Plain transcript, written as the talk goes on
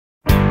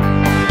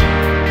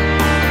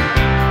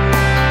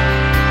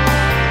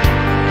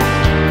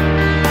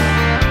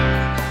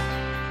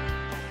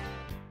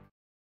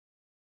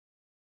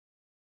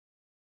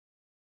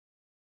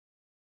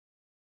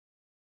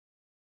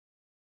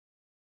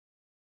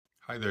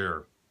Hi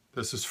there,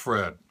 this is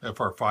Fred,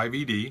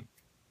 FR5ED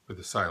with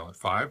a silent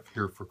 5,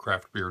 here for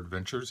Craft Beer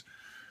Adventures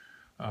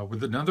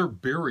with another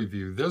beer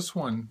review. This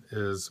one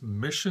is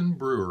Mission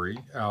Brewery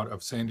out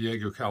of San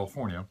Diego,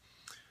 California.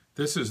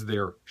 This is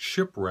their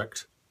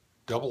Shipwrecked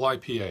Double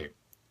IPA.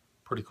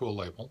 Pretty cool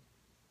label.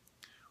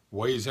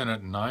 Weighs in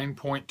at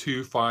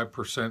 9.25%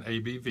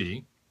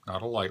 ABV,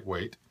 not a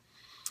lightweight.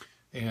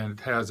 And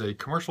it has a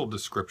commercial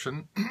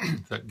description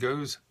that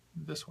goes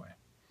this way.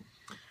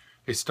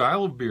 A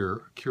style of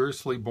beer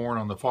curiously born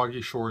on the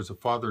foggy shores of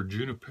Father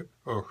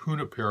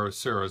Junipero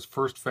Serra's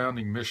first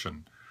founding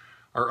mission.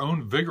 Our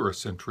own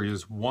vigorous entry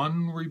is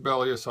one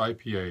rebellious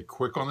IPA,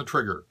 quick on the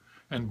trigger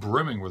and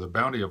brimming with a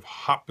bounty of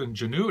hop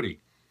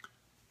ingenuity.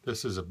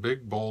 This is a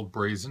big, bold,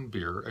 brazen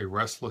beer, a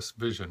restless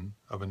vision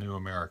of a new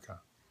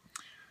America.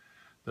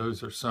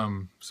 Those are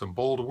some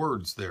bold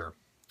words there.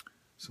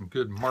 Some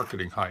good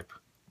marketing hype.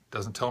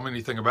 Doesn't tell me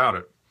anything about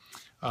it.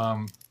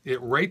 It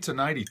rates a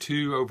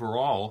 92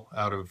 overall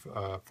out of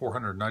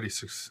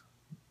 496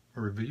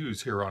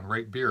 reviews here on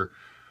Rate Beer,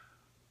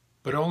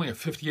 but only a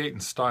 58 in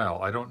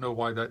style. I don't know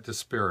why that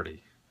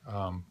disparity.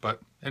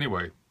 But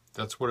anyway,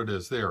 that's what it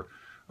is there.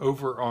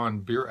 Over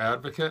on Beer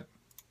Advocate,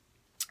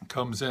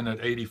 comes in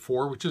at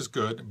 84, which is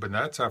good, but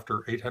that's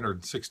after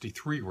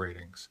 863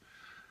 ratings.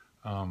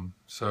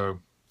 So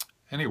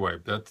anyway,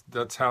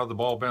 that's how the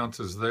ball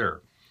bounces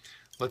there.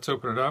 Let's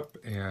open it up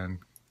and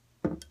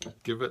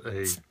give it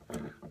a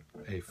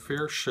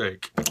fair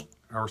shake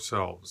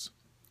ourselves.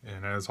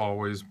 And as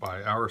always,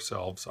 by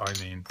ourselves, I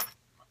mean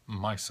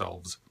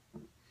myselves.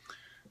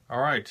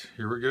 All right,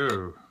 here we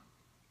go.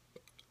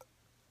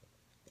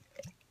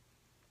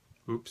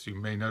 Oops, you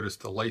may notice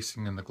the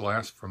lacing in the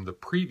glass from the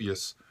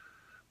previous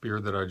beer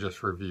that I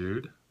just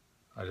reviewed.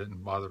 I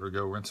didn't bother to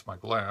go rinse my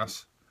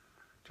glass,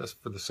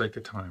 just for the sake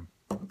of time.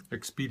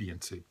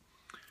 Expediency.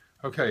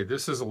 Okay,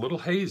 this is a little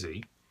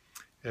hazy.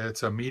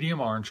 It's a medium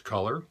orange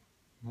color.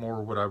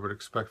 More what I would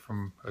expect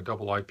from a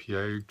double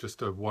IPA,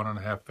 just a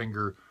 1.5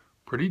 finger,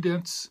 pretty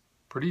dense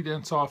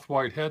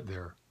off-white head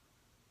there.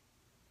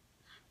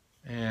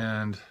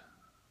 And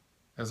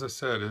as I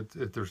said,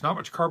 there's not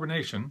much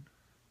carbonation.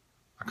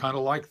 I kind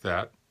of like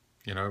that.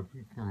 You know,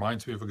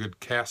 reminds me of a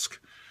good cask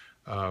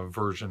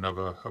version of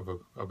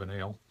an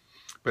ale.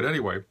 But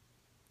anyway,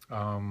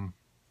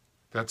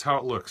 that's how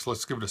it looks.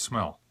 Let's give it a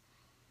smell.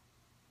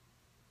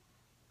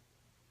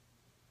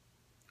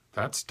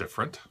 That's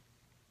different.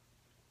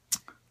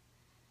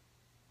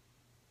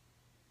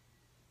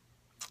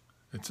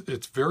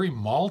 It's very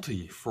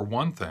malty, for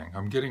one thing.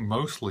 I'm getting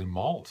mostly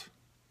malt.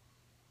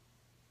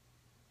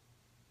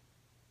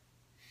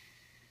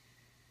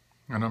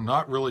 And I'm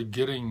not really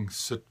getting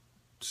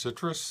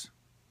citrus.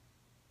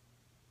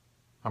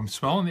 I'm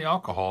smelling the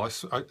alcohol,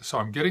 so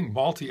I'm getting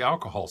malty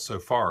alcohol so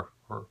far,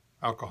 or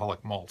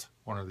alcoholic malt,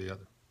 one or the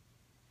other.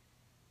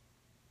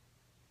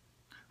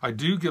 I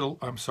do get a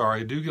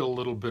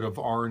little bit of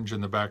orange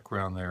in the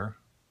background there.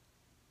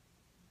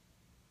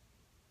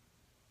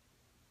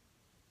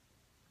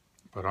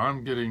 But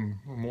I'm getting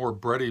more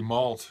bready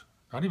malt,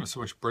 not even so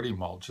much bready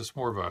malt, just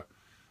more of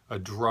a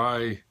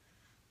dry,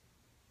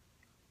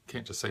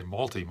 can't just say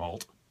malty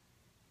malt.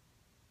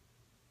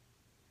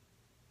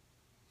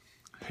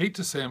 Hate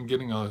to say I'm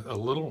getting a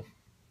little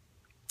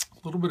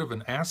bit of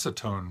an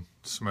acetone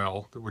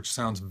smell, which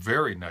sounds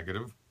very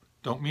negative.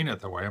 Don't mean it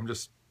that way, I'm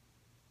just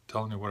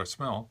telling you what I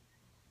smell.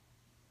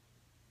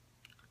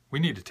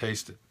 We need to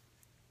taste it.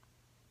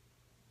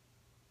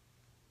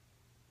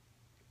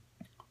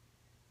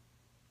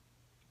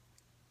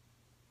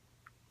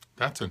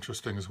 That's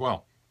interesting as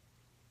well.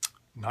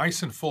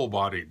 Nice and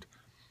full-bodied.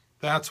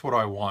 That's what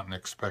I want and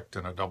expect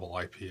in a double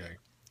IPA,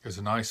 is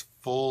a nice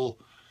full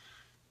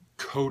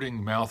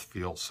coating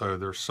mouthfeel, so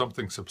there's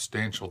something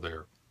substantial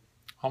there.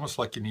 Almost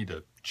like you need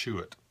to chew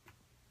it,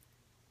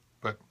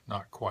 but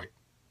not quite.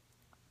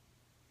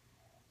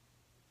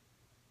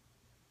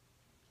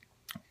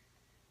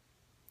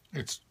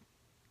 It's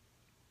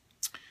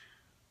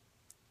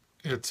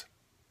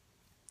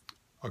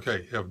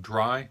okay, you have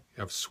dry, you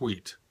have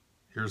sweet.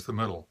 Here's the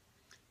middle.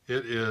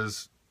 It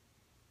is,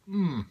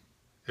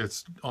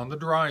 it's on the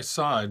dry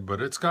side, but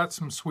it's got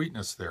some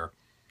sweetness there.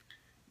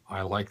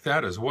 I like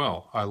that as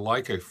well. I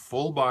like a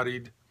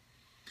full-bodied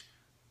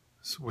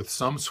with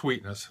some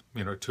sweetness,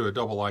 you know, to a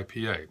double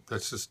IPA.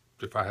 That's just,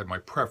 if I had my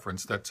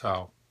preference, that's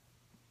how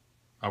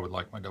I would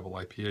like my double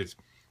IPAs.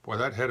 Boy,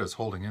 that head is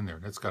holding in there,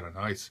 and it's got a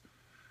nice,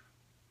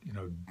 you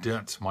know,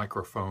 dense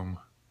microfoam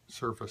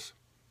surface.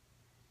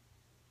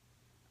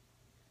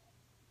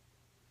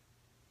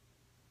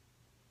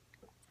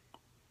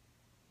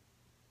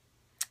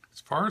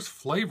 As far as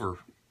flavor,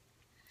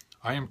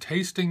 I am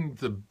tasting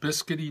the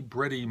biscuity,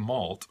 bready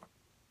malt,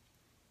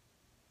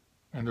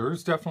 and there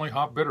is definitely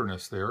hop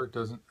bitterness there.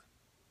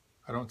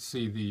 I don't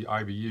see the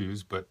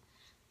IBUs, but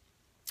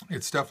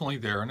it's definitely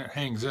there, and it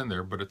hangs in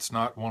there, but it's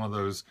not one of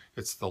those,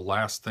 it's the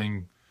last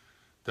thing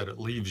that it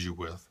leaves you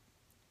with.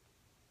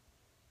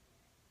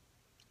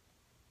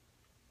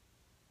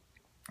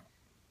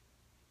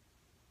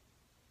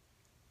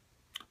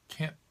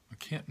 I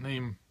can't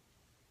name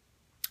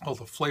all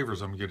the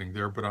flavors I'm getting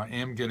there, but I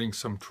am getting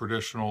some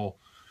traditional,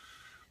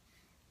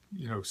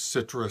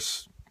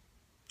 citrus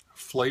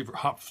flavor,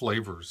 hop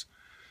flavors.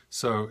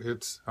 So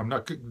I'm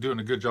not doing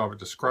a good job at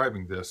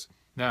describing this.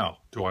 Now,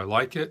 do I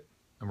like it?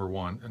 Number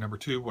one. And number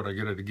two, would I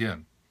get it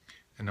again?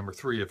 And number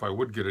three, if I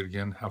would get it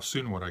again, how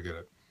soon would I get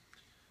it?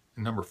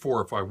 And number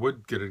four, if I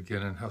would get it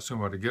again and how soon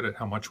would I get it,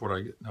 how much would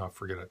I get? No,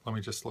 forget it. Let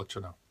me just let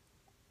you know.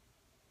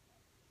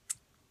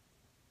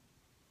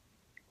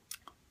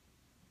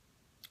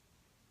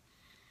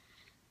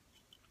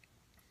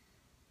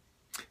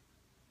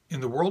 In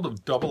the world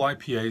of double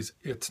IPAs,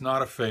 it's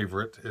not a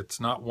favorite.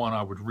 It's not one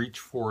I would reach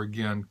for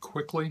again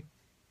quickly.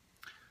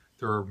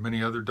 There are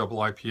many other double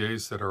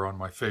IPAs that are on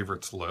my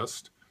favorites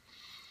list.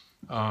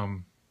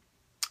 I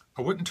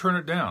wouldn't turn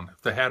it down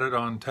if they had it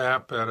on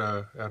tap at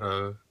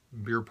a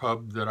beer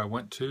pub that I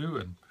went to,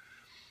 and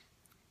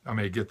I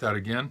may get that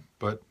again,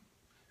 but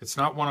it's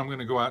not one I'm going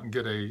to go out and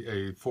get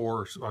a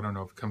four, I don't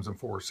know if it comes in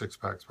 4 or 6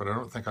 packs, but I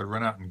don't think I'd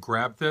run out and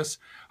grab this.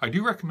 I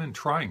do recommend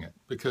trying it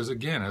because,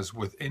 again, as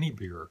with any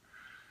beer,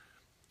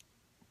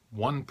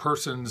 one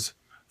person's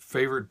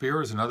favorite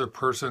beer is another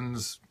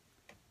person's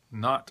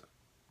not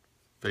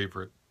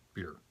favorite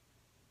beer.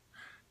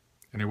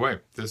 Anyway,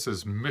 this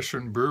is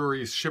Mission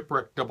Brewery's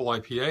Shipwrecked Double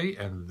IPA,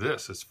 and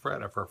this is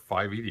Fred for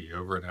 5ED.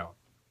 Over and out.